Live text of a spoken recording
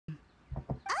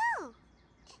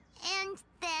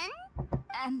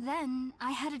And then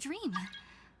I had a dream.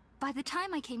 By the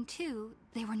time I came to,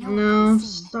 they were nowhere No, to be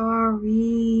seen.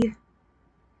 sorry.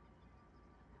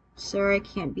 Sorry I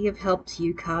can't be of help to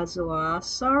you, Kazuha.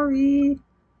 Sorry.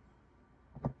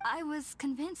 I was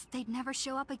convinced they'd never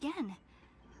show up again.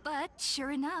 But sure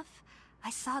enough,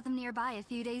 I saw them nearby a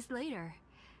few days later.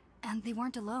 And they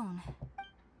weren't alone.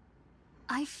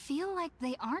 I feel like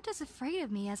they aren't as afraid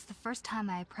of me as the first time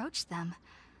I approached them.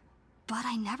 But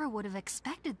I never would have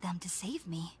expected them to save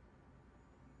me.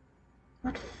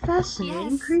 What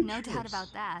fascinating Yes, creatures. no doubt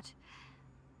about that.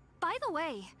 By the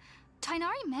way,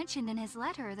 Tainari mentioned in his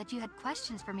letter that you had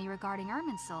questions for me regarding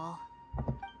Irminsul.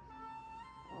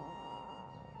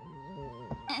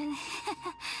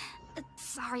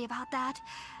 Sorry about that.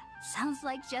 Sounds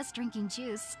like just drinking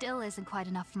juice still isn't quite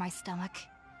enough for my stomach.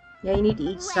 Yeah, you need to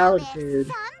eat Well, solid if food.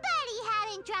 somebody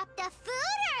hadn't dropped the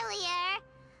food earlier.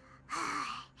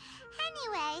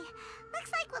 Anyway,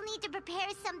 looks like we'll need to prepare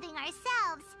something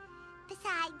ourselves.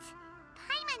 Besides,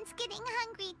 Paimon's getting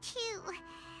hungry too.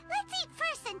 Let's eat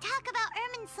first and talk about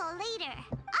Irminsul later.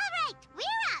 Alright,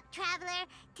 we're up, traveler.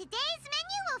 Today's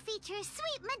menu will feature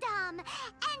sweet madame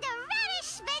and a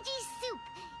radish veggie soup.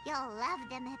 You'll love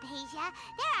them, Hypatia.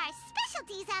 They're our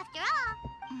specialties after all.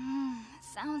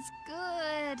 Sounds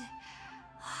good.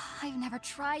 I've never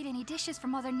tried any dishes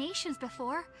from other nations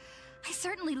before. I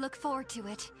certainly look forward to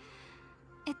it.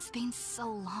 It's been so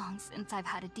long since I've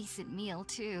had a decent meal,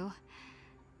 too.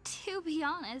 To be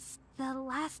honest, the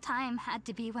last time had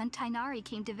to be when Tainari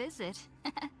came to visit.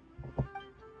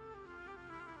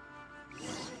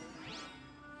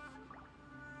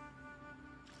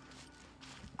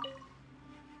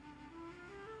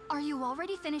 Are you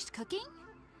already finished cooking?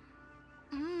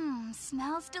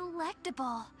 Smells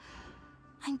delectable.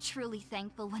 I'm truly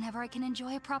thankful whenever I can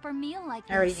enjoy a proper meal like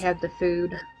this. I already have the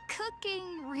food.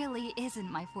 Cooking really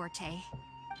isn't my forte.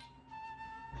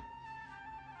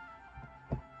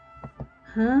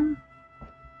 Huh?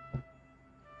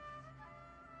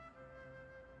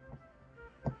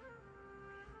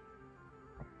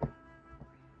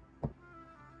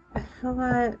 I feel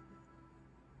like...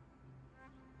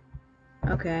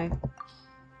 Okay.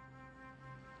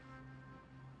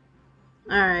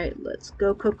 Alright, let's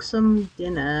go cook some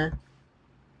dinner.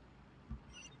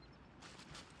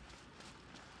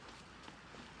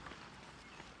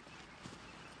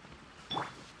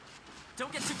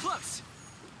 Don't get too close!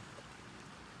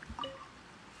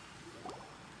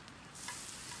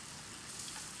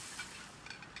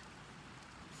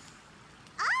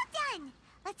 All done!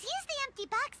 Let's use the empty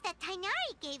box that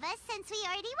Tainari gave us since we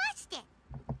already watched it.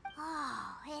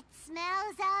 Oh, it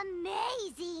smells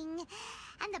amazing!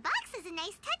 And the box is a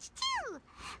nice touch, too!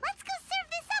 Let's go serve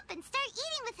this up and start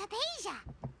eating with Hypatia!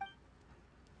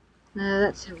 No,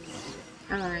 that's how we do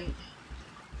it. Alright.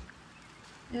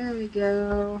 There we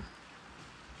go.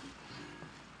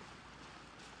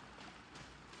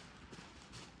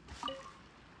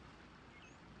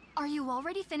 Are you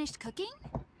already finished cooking?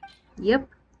 Yep.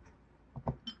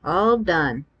 All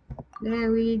done.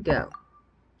 There we go.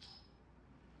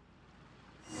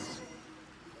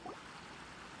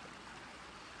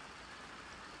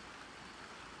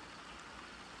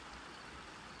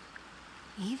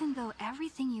 Even though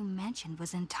everything you mentioned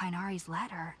was in Tainari's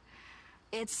letter,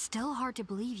 it's still hard to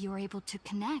believe you were able to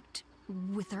connect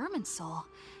with Irminsul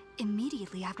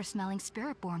immediately after smelling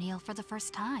Spiritborn eel for the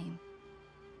first time.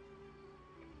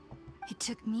 It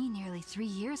took me nearly 3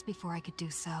 years before I could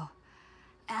do so.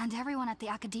 And everyone at the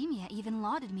academia even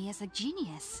lauded me as a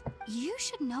genius. You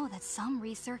should know that some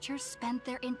researchers spent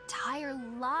their entire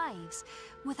lives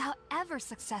without ever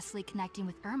successfully connecting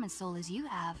with Irminsul as you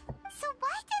have. So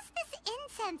why does this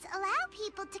incense allow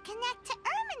people to connect to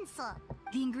Irminsul?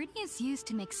 The ingredients used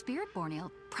to make Spiritborn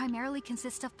eel primarily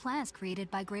consist of plants created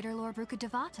by Greater Lord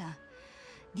Rukkhadevata.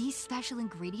 These special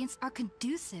ingredients are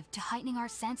conducive to heightening our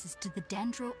senses to the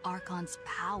Dendro Archon's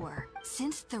power.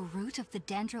 Since the root of the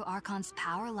Dendro Archon's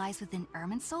power lies within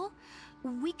Irminsul,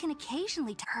 we can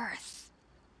occasionally Earth.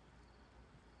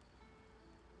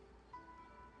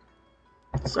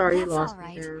 Sorry, you That's lost all me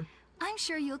right. there. I'm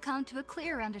sure you'll come to a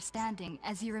clearer understanding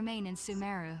as you remain in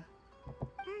Sumeru.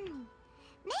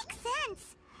 Makes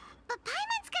sense. But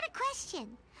Paimon's got a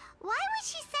question. Why was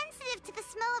she sensitive to the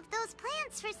smell of those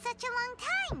plants for such a long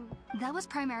time? That was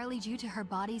primarily due to her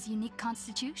body's unique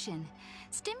constitution.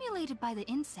 Stimulated by the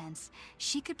incense,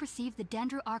 she could perceive the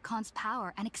Dendro Archon's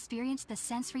power and experience the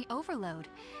sensory overload,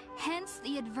 hence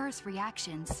the adverse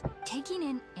reactions. Taking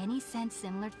in any scent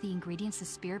similar to the ingredients of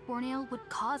Spiritborn ale would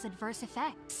cause adverse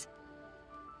effects.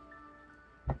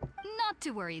 Not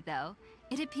to worry though,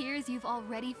 it appears you've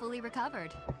already fully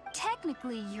recovered.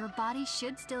 Technically, your body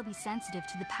should still be sensitive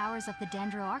to the powers of the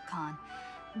Dendro Archon.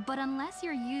 But unless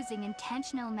you're using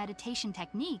intentional meditation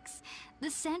techniques, the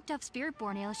scent of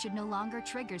spirit-born ale should no longer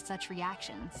trigger such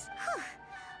reactions. Whew.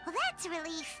 Well, that's a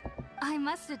relief. I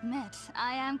must admit,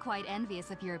 I am quite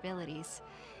envious of your abilities.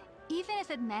 Even if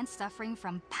it meant suffering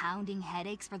from pounding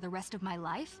headaches for the rest of my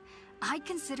life, I'd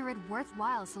consider it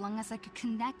worthwhile so long as I could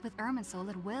connect with Irminsul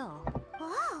at will.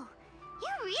 Whoa,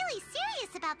 you're really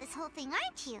serious about this whole thing,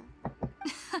 aren't you?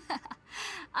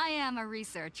 I am a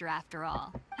researcher after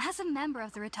all. As a member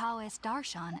of the Taoist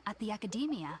Archon at the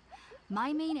Academia,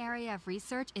 my main area of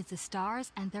research is the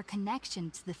stars and their connection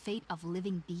to the fate of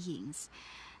living beings.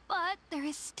 But there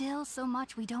is still so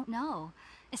much we don't know,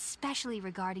 especially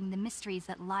regarding the mysteries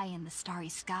that lie in the starry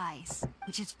skies.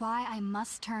 Which is why I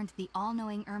must turn to the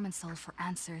all-knowing Irminsul for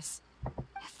answers.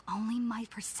 If only my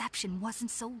perception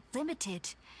wasn't so limited.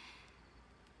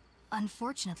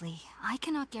 Unfortunately, I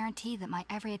cannot guarantee that my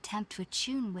every attempt to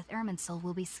attune with Irminsul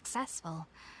will be successful,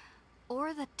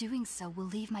 or that doing so will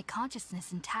leave my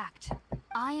consciousness intact.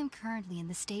 I am currently in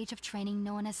the stage of training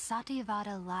known as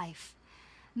Satyavada life.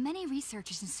 Many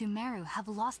researchers in Sumeru have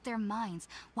lost their minds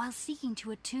while seeking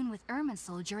to attune with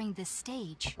Irminsul during this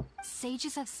stage.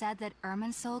 Sages have said that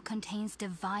Irminsul contains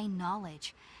divine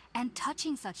knowledge, and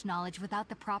touching such knowledge without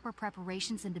the proper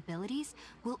preparations and abilities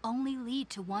will only lead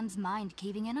to one's mind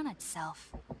caving in on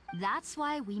itself. That's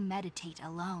why we meditate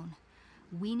alone.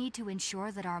 We need to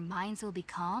ensure that our minds will be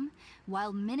calm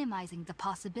while minimizing the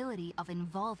possibility of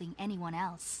involving anyone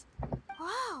else.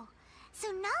 Whoa, so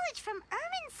knowledge from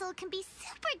Irminsul can be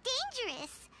super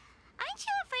dangerous. Aren't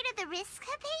you afraid of the risks,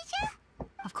 Hypatia?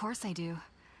 Of course I do.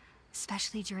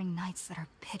 Especially during nights that are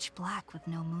pitch black with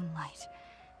no moonlight,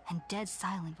 and dead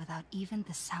silent without even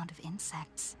the sound of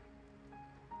insects.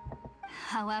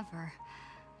 However,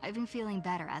 I've been feeling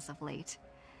better as of late.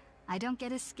 I don't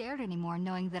get as scared anymore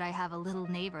knowing that I have a little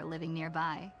neighbor living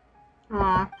nearby.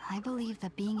 Aw. I believe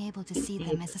that being able to see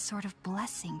them is a sort of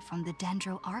blessing from the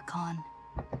Dendro Archon.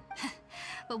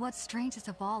 But what's strangest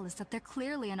of all is that they're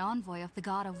clearly an envoy of the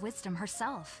God of Wisdom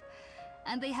herself.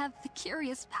 And they have the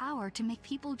curious power to make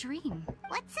people dream.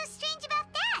 What's so strange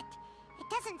about that? It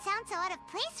doesn't sound so out of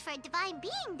place for a divine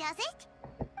being, does it?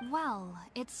 Well,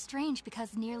 it's strange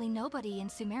because nearly nobody in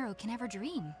Sumeru can ever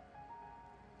dream.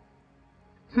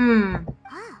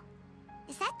 Oh,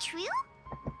 is that true?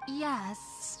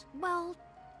 Yes, well,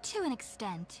 to an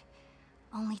extent.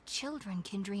 Only children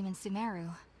can dream in Sumeru.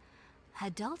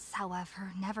 Adults,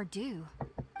 however, never do.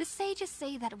 The sages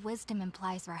say that wisdom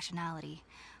implies rationality,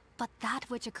 but that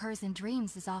which occurs in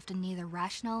dreams is often neither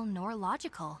rational nor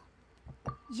logical.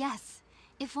 Yes,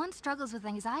 if one struggles with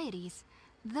anxieties,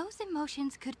 those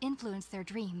emotions could influence their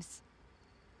dreams.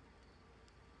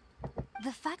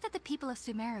 The fact that the people of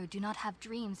Sumeru do not have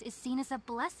dreams is seen as a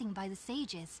blessing by the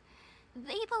sages.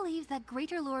 They believe that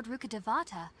Greater Lord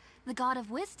Rukkhadevata, the god of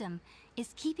wisdom,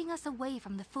 is keeping us away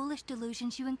from the foolish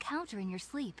delusions you encounter in your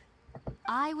sleep.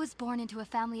 I was born into a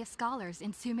family of scholars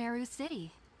in Sumeru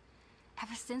City.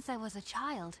 Ever since I was a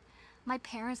child, my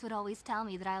parents would always tell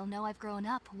me that I'll know I've grown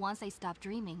up once I stop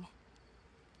dreaming.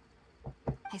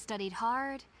 I studied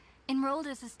hard, enrolled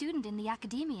as a student in the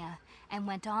Academia, and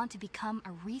went on to become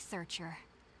a researcher.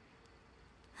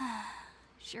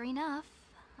 Sure enough,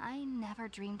 I never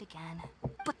dreamed again.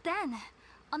 But then,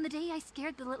 on the day I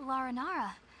scared the little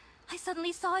Aranara, I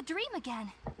suddenly saw a dream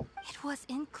again. It was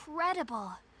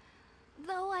incredible.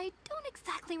 Though I don't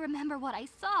exactly remember what I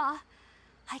saw,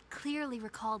 I clearly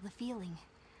recall the feeling.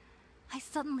 I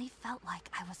suddenly felt like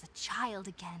I was a child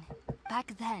again.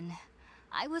 Back then,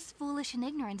 I was foolish and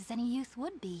ignorant as any youth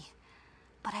would be,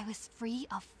 but I was free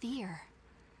of fear.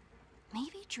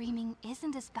 Maybe dreaming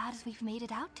isn't as bad as we've made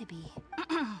it out to be.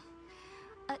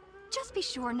 Just be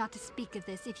sure not to speak of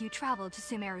this if you travel to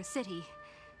Sumeru City.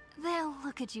 They'll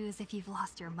look at you as if you've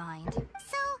lost your mind.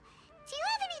 So, do you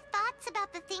have any thoughts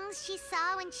about the things she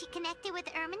saw when she connected with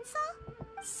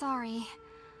Irminsul? Sorry.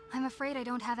 I'm afraid I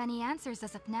don't have any answers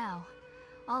as of now.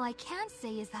 All I can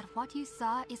say is that what you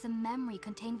saw is a memory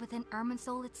contained within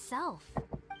Irminsul itself.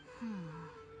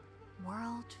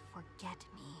 World forget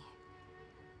me.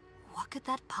 What could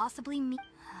that possibly mean?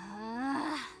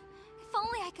 If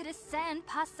only I could ascend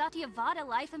past Satyavada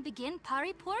life and begin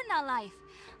Paripurna life.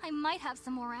 I might have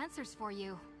some more answers for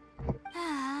you.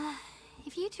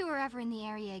 If you two are ever in the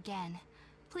area again,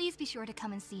 please be sure to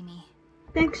come and see me.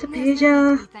 Thanks, There's no need to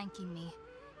Hypatia. be thanking me.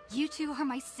 You two are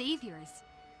my saviors.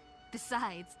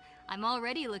 Besides, I'm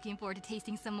already looking forward to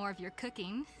tasting some more of your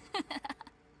cooking. Now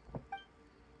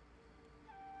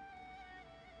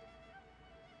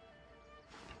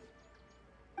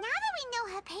that we know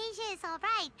Hypatia is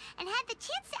alright and had the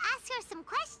chance to ask her some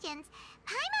questions,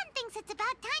 Paimon thinks it's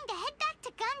about time to head back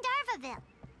to Gandharvaville.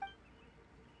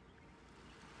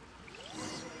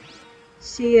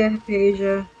 See ya,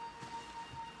 Hypatia.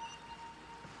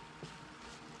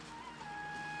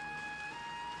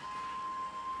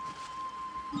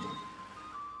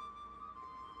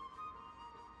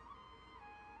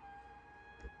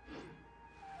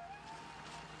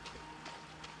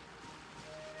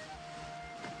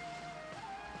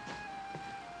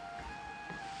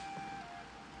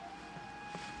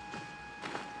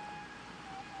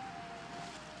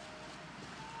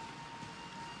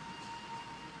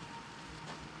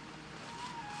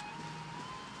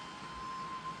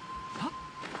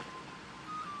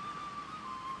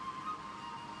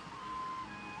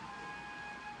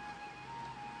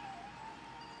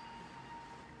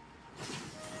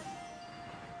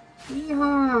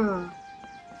 Yeehaw!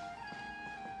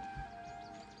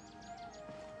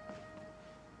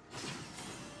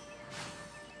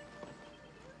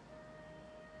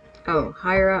 Oh,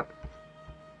 higher up.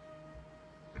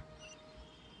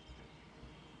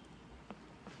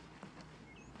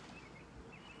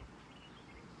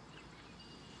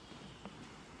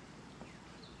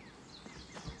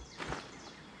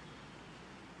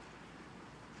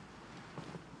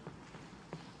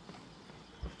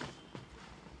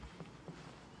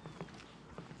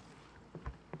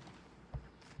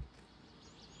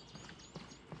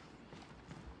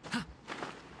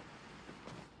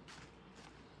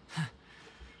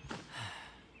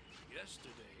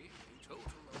 Yesterday, a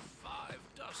total of 5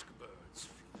 dusk birds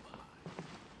flew by.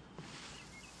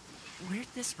 Where'd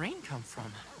this rain come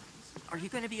from? Are you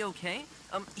gonna be okay?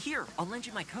 Here, I'll lend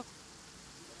you my coat.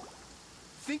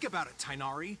 Think about it,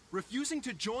 Tainari. Refusing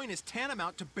to join is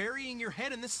tantamount to burying your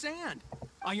head in the sand.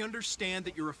 I understand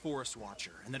that you're a forest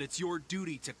watcher, and that it's your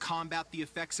duty to combat the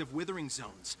effects of withering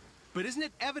zones. But isn't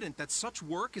it evident that such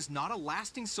work is not a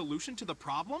lasting solution to the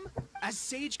problem? As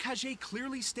Sage Kage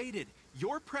clearly stated,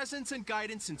 your presence and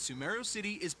guidance in Sumeru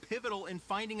City is pivotal in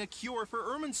finding a cure for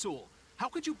Irminsul. How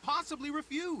could you possibly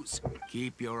refuse?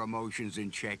 Keep your emotions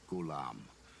in check, Ghulam.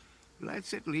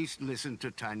 Let's at least listen to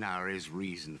Tainari's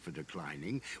reason for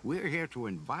declining. We're here to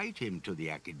invite him to the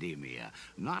Academia,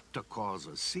 not to cause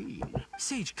a scene.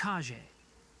 Sage Kage,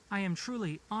 I am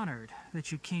truly honored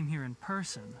that you came here in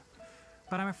person,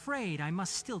 but I'm afraid I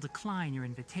must still decline your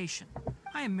invitation.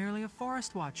 I am merely a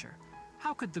forest watcher.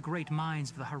 How could the great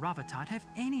minds of the Haravatat have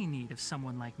any need of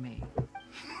someone like me?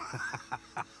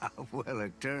 Well,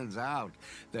 it turns out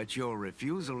that your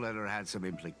refusal letter had some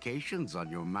implications on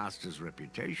your master's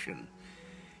reputation.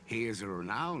 He is a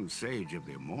renowned sage of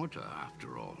the Immorta,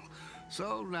 after all.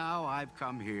 So now I've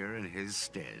come here in his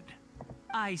stead.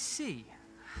 I see.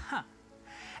 Huh.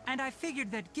 And I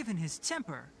figured that given his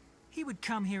temper, he would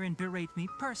come here and berate me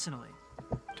personally.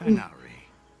 Tainari,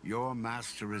 your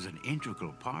master is an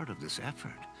integral part of this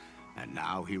effort, and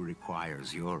now he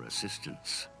requires your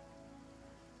assistance.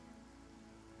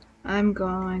 I'm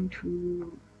going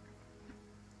to...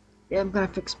 Yeah, I'm gonna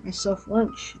fix myself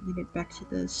lunch and then get back to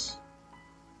this.